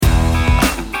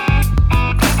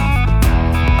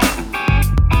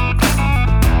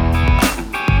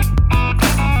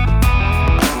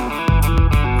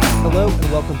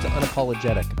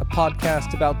Apologetic, a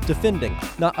podcast about defending,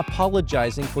 not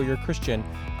apologizing for your Christian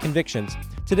convictions.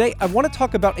 Today, I want to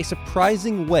talk about a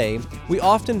surprising way we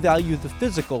often value the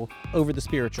physical over the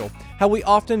spiritual, how we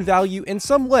often value, in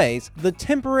some ways, the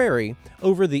temporary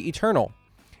over the eternal.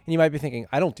 And you might be thinking,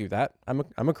 I don't do that. I'm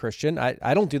a Christian.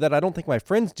 I don't do that. I don't think my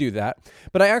friends do that.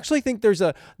 But I actually think there's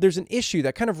an issue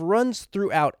that kind of runs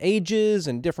throughout ages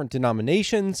and different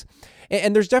denominations.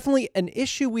 And there's definitely an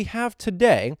issue we have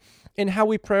today in how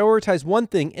we prioritize one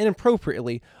thing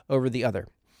inappropriately over the other.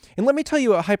 And let me tell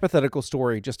you a hypothetical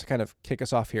story just to kind of kick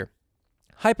us off here.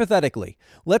 Hypothetically,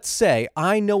 let's say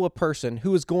I know a person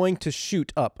who is going to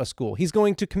shoot up a school. He's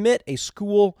going to commit a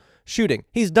school shooting.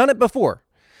 He's done it before.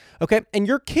 Okay, and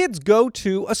your kids go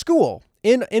to a school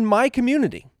in my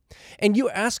community, and you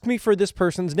ask me for this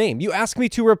person's name. You ask me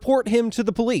to report him to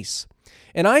the police.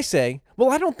 And I say,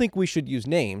 well, I don't think we should use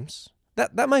names.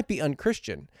 That might be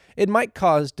unchristian. It might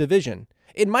cause division.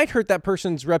 It might hurt that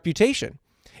person's reputation.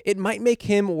 It might make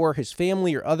him or his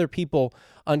family or other people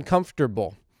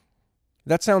uncomfortable.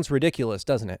 That sounds ridiculous,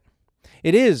 doesn't it?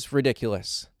 It is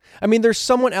ridiculous. I mean, there's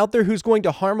someone out there who's going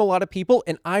to harm a lot of people,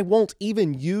 and I won't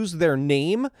even use their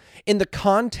name in the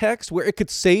context where it could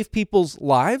save people's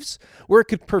lives, where it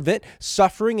could prevent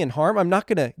suffering and harm. I'm not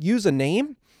going to use a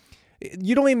name.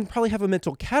 You don't even probably have a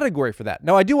mental category for that.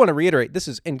 Now, I do want to reiterate, this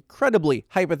is incredibly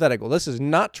hypothetical. This is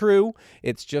not true.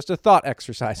 It's just a thought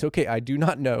exercise. Okay, I do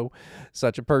not know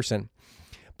such a person.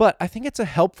 But I think it's a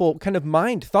helpful kind of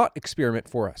mind thought experiment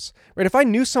for us, right? If I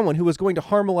knew someone who was going to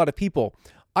harm a lot of people,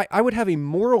 I would have a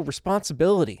moral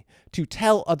responsibility to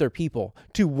tell other people,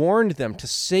 to warn them, to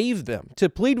save them, to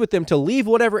plead with them, to leave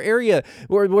whatever area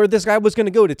where this guy was going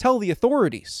to go, to tell the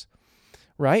authorities,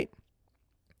 right?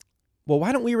 Well,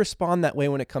 why don't we respond that way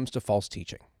when it comes to false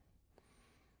teaching?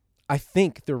 I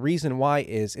think the reason why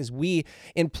is we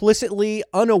implicitly,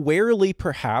 unawarely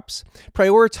perhaps,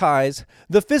 prioritize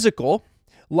the physical,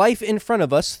 life in front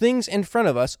of us, things in front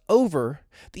of us, over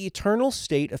the eternal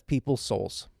state of people's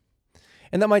souls.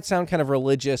 And that might sound kind of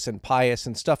religious and pious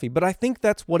and stuffy, but I think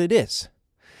that's what it is.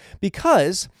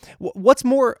 Because what's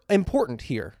more important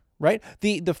here, right?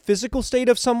 The physical state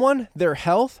of someone, their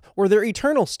health, or their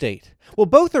eternal state? Well,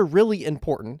 both are really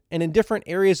important, and in different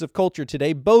areas of culture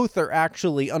today, both are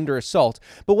actually under assault.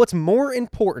 But what's more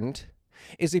important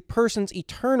is a person's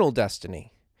eternal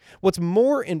destiny. What's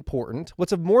more important,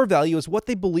 what's of more value is what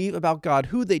they believe about God,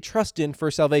 who they trust in for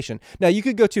salvation. Now, you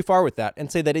could go too far with that and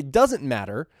say that it doesn't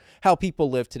matter how people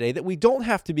live today, that we don't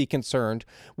have to be concerned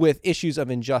with issues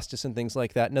of injustice and things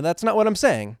like that. Now, that's not what I'm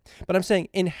saying, but I'm saying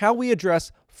in how we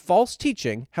address false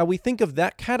teaching, how we think of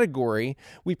that category,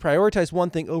 we prioritize one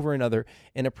thing over another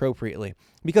inappropriately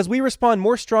because we respond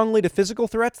more strongly to physical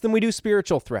threats than we do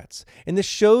spiritual threats. And this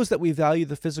shows that we value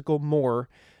the physical more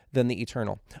than the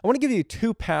eternal. I want to give you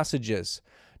two passages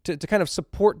to kind of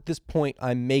support this point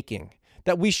I'm making,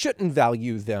 that we shouldn't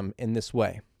value them in this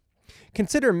way.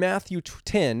 Consider Matthew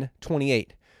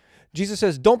 10:28. Jesus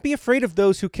says, "Don't be afraid of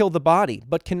those who kill the body,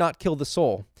 but cannot kill the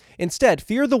soul. Instead,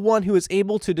 fear the one who is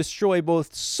able to destroy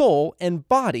both soul and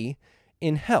body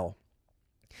in hell."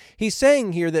 He's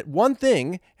saying here that one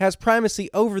thing has primacy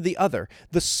over the other.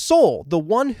 The soul, the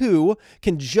one who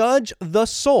can judge the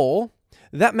soul,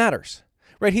 that matters.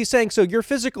 Right? He's saying, so your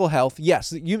physical health,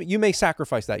 yes, you may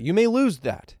sacrifice that. You may lose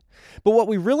that. But what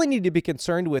we really need to be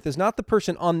concerned with is not the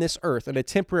person on this earth in a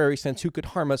temporary sense who could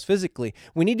harm us physically.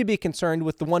 We need to be concerned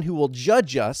with the one who will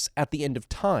judge us at the end of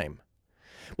time.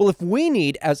 Well, if we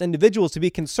need, as individuals, to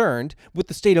be concerned with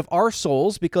the state of our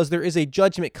souls because there is a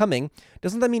judgment coming,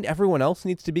 doesn't that mean everyone else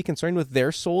needs to be concerned with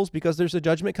their souls because there's a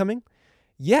judgment coming?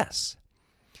 Yes.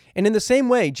 And in the same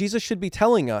way, Jesus should be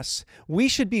telling us we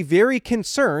should be very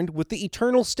concerned with the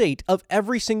eternal state of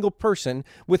every single person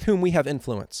with whom we have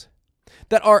influence.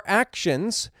 That our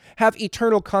actions have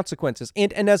eternal consequences.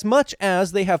 And as much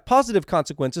as they have positive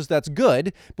consequences, that's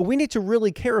good, but we need to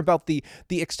really care about the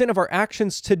extent of our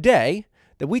actions today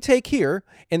that we take here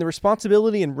and the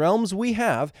responsibility and realms we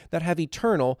have that have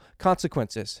eternal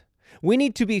consequences. We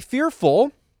need to be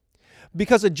fearful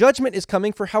because a judgment is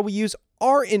coming for how we use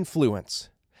our influence.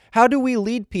 How do we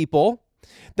lead people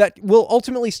that will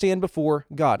ultimately stand before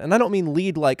God? And I don't mean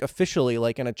lead like officially,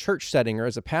 like in a church setting or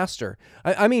as a pastor.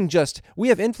 I mean just we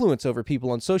have influence over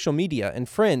people on social media and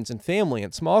friends and family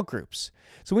and small groups.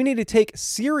 So we need to take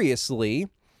seriously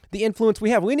the influence we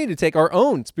have. We need to take our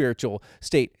own spiritual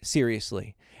state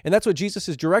seriously. And that's what Jesus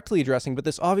is directly addressing, but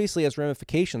this obviously has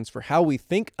ramifications for how we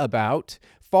think about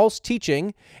false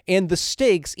teaching and the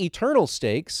stakes, eternal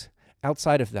stakes,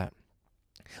 outside of that.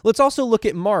 Let's also look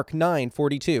at Mark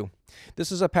 9:42.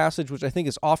 This is a passage which I think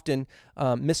is often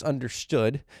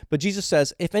misunderstood, but Jesus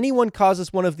says, "If anyone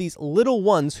causes one of these little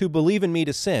ones who believe in me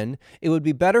to sin, it would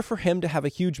be better for him to have a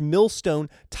huge millstone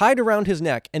tied around his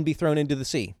neck and be thrown into the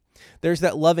sea." There's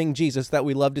that loving Jesus that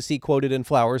we love to see quoted in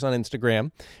flowers on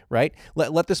Instagram, right?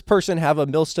 Let this person have a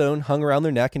millstone hung around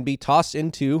their neck and be tossed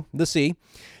into the sea.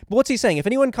 But what's he saying? If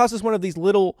anyone causes one of these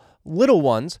little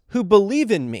ones who believe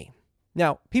in me.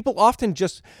 Now, people often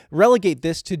just relegate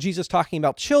this to Jesus talking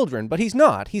about children, but he's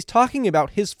not. He's talking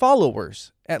about his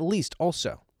followers, at least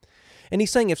also. And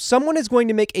he's saying if someone is going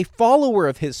to make a follower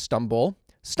of his stumble,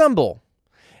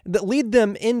 that lead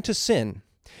them into sin,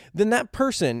 then that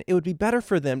person, it would be better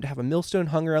for them to have a millstone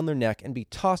hung around their neck and be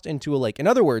tossed into a lake. In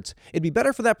other words, it'd be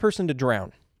better for that person to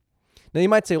drown. Now, you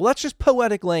might say, well, that's just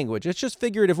poetic language. It's just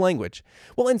figurative language.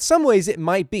 Well, in some ways, it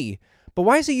might be. But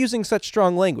why is he using such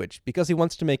strong language? Because he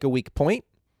wants to make a weak point?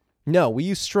 No, we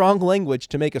use strong language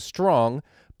to make a strong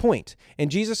point.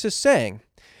 And Jesus is saying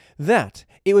that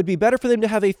it would be better for them to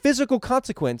have a physical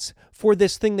consequence for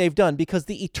this thing they've done because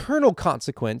the eternal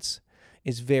consequence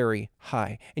is very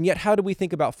high. And yet, how do we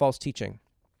think about false teaching?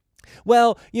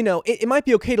 Well, it might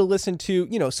be okay to listen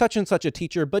to, such and such a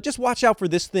teacher, but just watch out for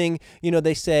this thing,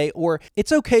 they say, or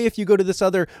it's okay if you go to this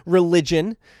other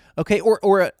religion, okay,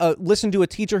 or listen to a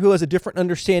teacher who has a different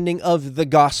understanding of the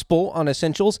gospel on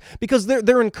essentials, because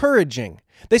they're encouraging.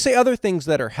 They say other things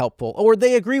that are helpful, or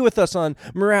they agree with us on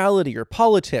morality or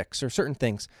politics or certain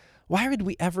things. Why would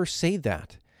we ever say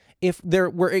that if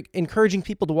we're encouraging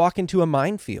people to walk into a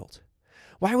minefield?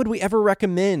 Why would we ever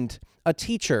recommend a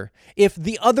teacher if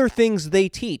the other things they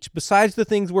teach, besides the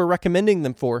things we're recommending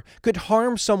them for, could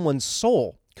harm someone's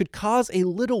soul, could cause a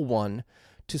little one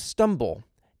to stumble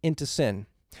into sin?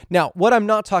 Now, what I'm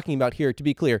not talking about here, to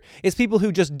be clear, is people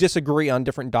who just disagree on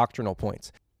different doctrinal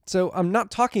points. So I'm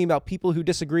not talking about people who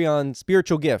disagree on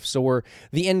spiritual gifts or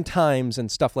the end times and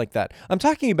stuff like that. I'm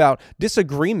talking about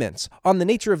disagreements on the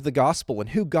nature of the gospel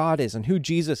and who God is and who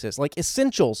Jesus is, like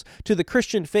essentials to the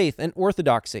Christian faith and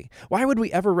orthodoxy. Why would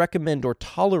we ever recommend or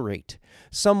tolerate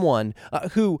someone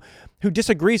who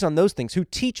disagrees on those things, who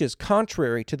teaches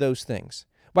contrary to those things?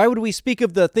 Why would we speak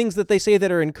of the things that they say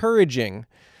that are encouraging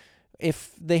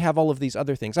if they have all of these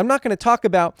other things? I'm not going to talk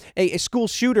about a school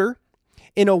shooter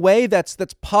in a way that's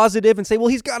positive and say, well,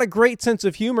 he's got a great sense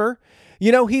of humor.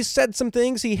 He's said some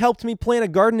things. He helped me plant a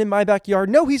garden in my backyard.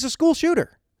 No, he's a school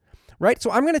shooter, right? So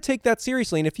I'm going to take that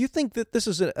seriously. And if you think that this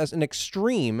is an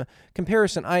extreme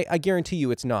comparison, I guarantee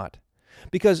you it's not.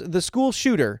 Because the school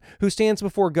shooter who stands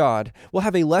before God will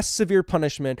have a less severe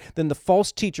punishment than the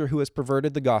false teacher who has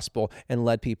perverted the gospel and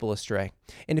led people astray.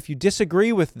 And if you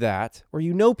disagree with that, or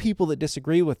people that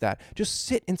disagree with that, just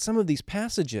sit in some of these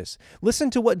passages. Listen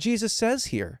to what Jesus says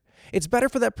here. It's better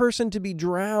for that person to be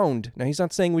drowned. Now, he's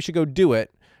not saying we should go do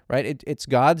it, right? It's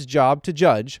God's job to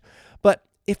judge. But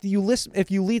if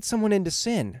you lead someone into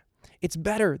sin, it's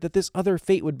better that this other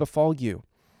fate would befall you.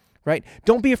 Right?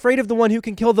 Don't be afraid of the one who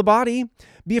can kill the body.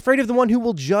 Be afraid of the one who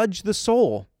will judge the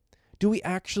soul. Do we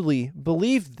actually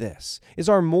believe this? Is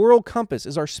our moral compass,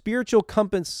 is our spiritual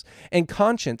compass and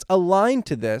conscience aligned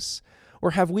to this,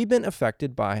 or have we been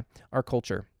affected by our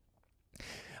culture?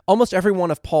 Almost every one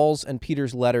of Paul's and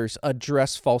Peter's letters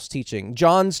address false teaching.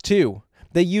 John's too.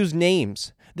 They use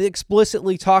names. They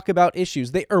explicitly talk about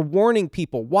issues. They are warning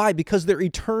people. Why? Because their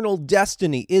eternal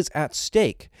destiny is at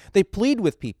stake. They plead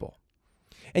with people.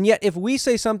 And yet, if we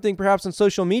say something perhaps on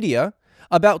social media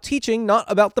about teaching, not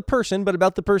about the person, but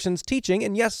about the person's teaching,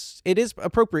 and yes, it is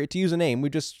appropriate to use a name. We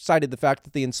just cited the fact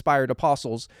that the inspired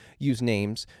apostles use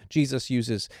names. Jesus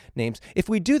uses names. If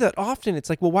we do that often, it's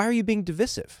like, well, why are you being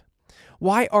divisive?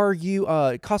 Why are you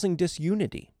causing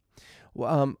disunity?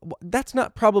 That's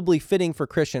not probably fitting for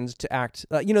Christians to act.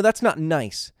 That's not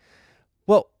nice.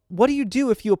 Well, what do you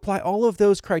do if you apply all of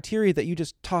those criteria that you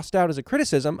just tossed out as a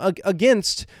criticism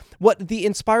against what the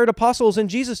inspired apostles and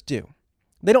Jesus do?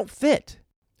 They don't fit.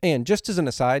 And just as an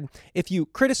aside, if you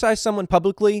criticize someone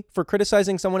publicly for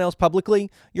criticizing someone else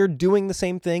publicly, you're doing the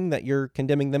same thing that you're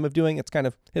condemning them of doing. It's kind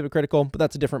of hypocritical, but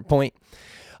that's a different point.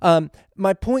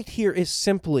 My point here is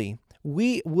simply,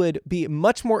 we would be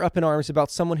much more up in arms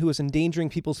about someone who is endangering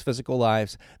people's physical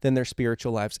lives than their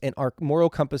spiritual lives. And our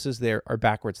moral compasses there are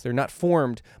backwards. They're not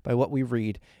formed by what we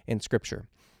read in Scripture.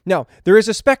 Now, there is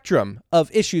a spectrum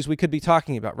of issues we could be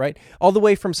talking about, right? All the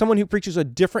way from someone who preaches a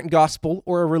different gospel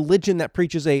or a religion that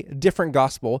preaches a different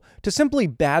gospel to simply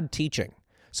bad teaching.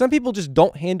 Some people just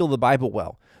don't handle the Bible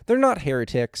well. They're not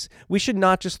heretics. We should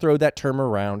not just throw that term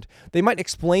around. They might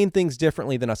explain things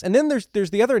differently than us. And then there's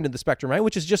the other end of the spectrum, right?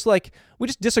 Which is just like, we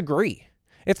just disagree.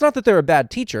 It's not that they're a bad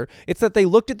teacher. It's that they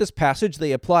looked at this passage,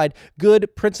 they applied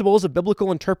good principles of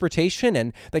biblical interpretation,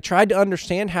 and they tried to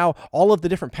understand how all of the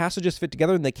different passages fit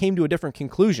together, and they came to a different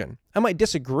conclusion. I might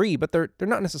disagree, but they're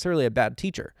not necessarily a bad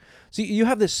teacher. So you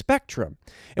have this spectrum,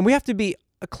 and we have to be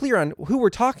clear on who we're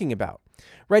talking about.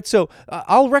 Right, so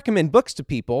I'll recommend books to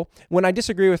people when I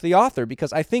disagree with the author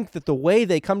because I think that the way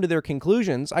they come to their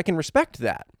conclusions, I can respect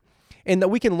that and that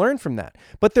we can learn from that.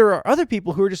 But there are other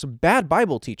people who are just bad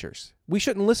Bible teachers. We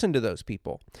shouldn't listen to those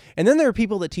people. And then there are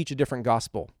people that teach a different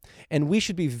gospel. And we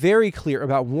should be very clear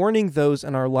about warning those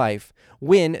in our life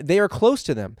when they are close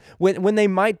to them, when they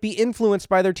might be influenced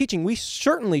by their teaching. We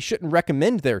certainly shouldn't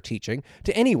recommend their teaching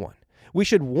to anyone. We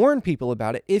should warn people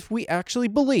about it if we actually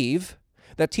believe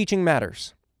that teaching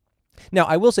matters. Now,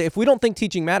 I will say, if we don't think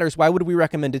teaching matters, why would we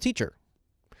recommend a teacher?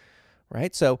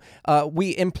 Right? So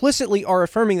we implicitly are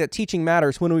affirming that teaching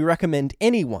matters when we recommend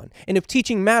anyone. And if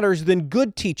teaching matters, then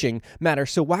good teaching matters.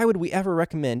 So why would we ever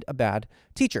recommend a bad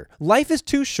teacher? Life is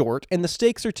too short and the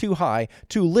stakes are too high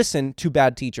to listen to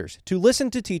bad teachers, to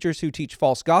listen to teachers who teach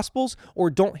false gospels or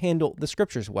don't handle the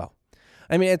scriptures well.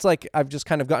 I mean, it's like I've just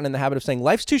kind of gotten in the habit of saying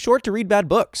life's too short to read bad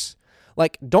books.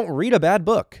 Like, don't read a bad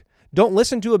book. Don't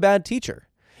listen to a bad teacher.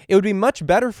 It would be much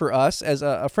better for us, as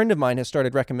a friend of mine has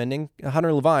started recommending,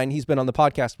 Hunter Levine, he's been on the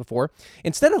podcast before,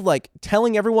 instead of like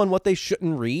telling everyone what they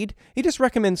shouldn't read, he just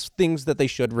recommends things that they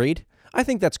should read. I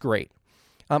think that's great.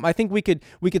 I think we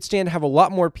could stand to have a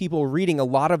lot more people reading a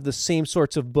lot of the same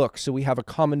sorts of books, so we have a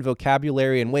common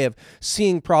vocabulary and way of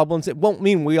seeing problems. It won't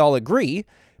mean we all agree,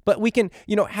 but we can,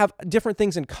 have different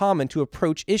things in common to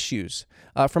approach issues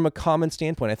from a common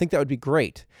standpoint. I think that would be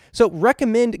great. So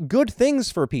recommend good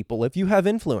things for people if you have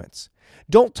influence.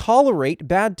 Don't tolerate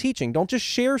bad teaching. Don't just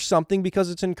share something because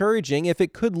it's encouraging if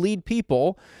it could lead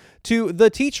people to the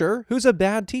teacher who's a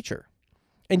bad teacher.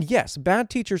 And yes, bad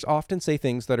teachers often say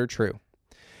things that are true.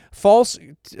 False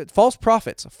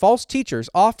prophets, false teachers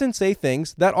often say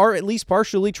things that are at least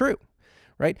partially true.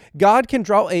 Right? God can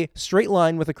draw a straight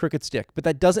line with a crooked stick, but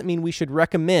that doesn't mean we should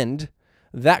recommend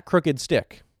that crooked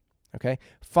stick. Okay?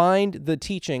 Find the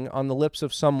teaching on the lips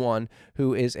of someone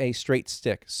who is a straight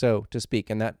stick, so to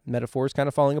speak. And that metaphor is kind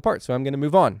of falling apart, so I'm going to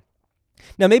move on.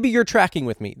 Now, maybe you're tracking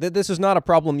with me. This is not a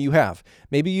problem you have.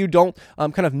 Maybe you don't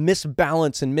kind of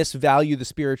misbalance and misvalue the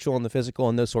spiritual and the physical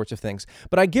and those sorts of things.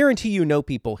 But I guarantee you know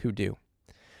people who do.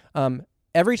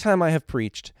 Every time I have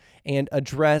preached and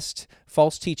addressed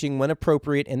false teaching when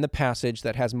appropriate in the passage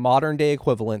that has modern day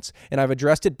equivalents, and I've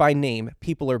addressed it by name,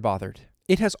 people are bothered.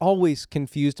 It has always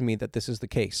confused me that this is the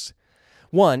case.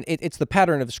 One, it's the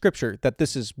pattern of Scripture that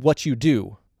this is what you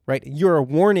do, right? You're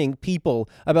warning people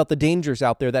about the dangers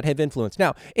out there that have influence.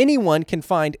 Now, anyone can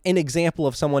find an example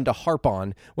of someone to harp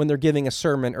on when they're giving a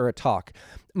sermon or a talk.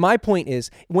 My point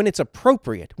is, when it's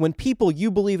appropriate, when people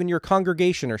you believe in your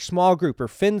congregation or small group or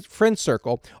friend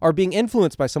circle are being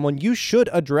influenced by someone, you should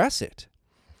address it.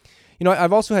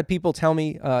 I've also had people tell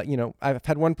me, I've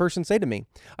had one person say to me,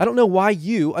 I don't know why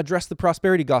you address the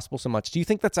prosperity gospel so much. Do you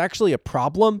think that's actually a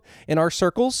problem in our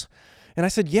circles? And I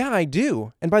said, yeah, I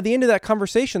do. And by the end of that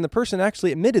conversation, the person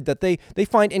actually admitted that they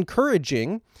find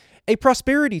encouraging a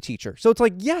prosperity teacher. So it's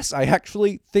like, yes, I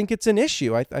actually think it's an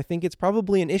issue. I think it's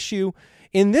probably an issue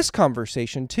in this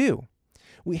conversation too.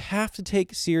 We have to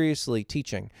take seriously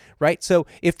teaching, right? So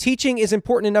if teaching is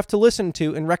important enough to listen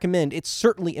to and recommend, it's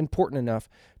certainly important enough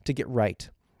to get right.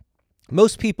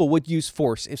 Most people would use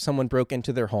force if someone broke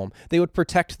into their home. They would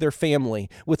protect their family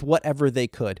with whatever they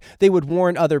could. They would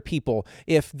warn other people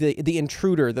if the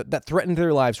intruder that threatened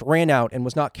their lives ran out and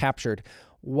was not captured.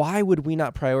 Why would we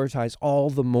not prioritize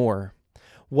all the more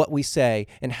what we say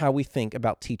and how we think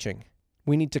about teaching?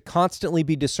 We need to constantly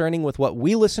be discerning with what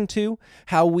we listen to,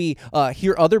 how we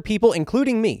hear other people,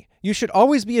 including me. You should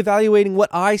always be evaluating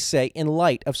what I say in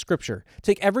light of Scripture.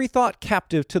 Take every thought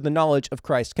captive to the knowledge of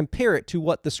Christ. Compare it to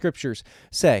what the Scriptures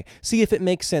say. See if it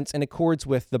makes sense and accords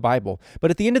with the Bible. But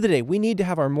at the end of the day, we need to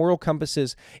have our moral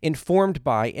compasses informed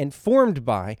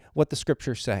by what the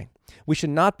Scriptures say. We should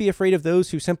not be afraid of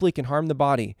those who simply can harm the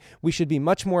body. We should be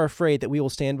much more afraid that we will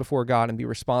stand before God and be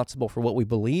responsible for what we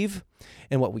believe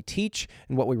and what we teach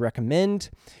and what we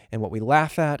recommend and what we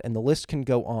laugh at, and the list can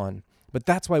go on. But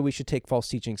that's why we should take false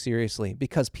teaching seriously,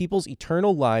 because people's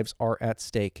eternal lives are at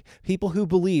stake. People who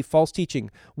believe false teaching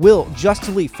will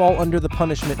justly fall under the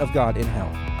punishment of God in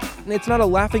hell. And it's not a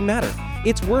laughing matter.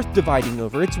 It's worth dividing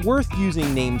over. It's worth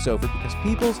using names over, because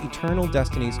people's eternal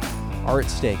destinies are at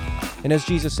stake. And as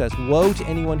Jesus says, woe to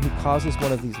anyone who causes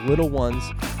one of these little ones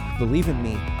who believe in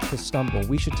me to stumble.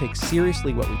 We should take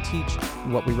seriously what we teach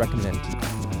and what we recommend.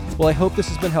 Well, I hope this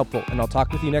has been helpful, and I'll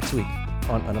talk with you next week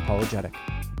on Unapologetic.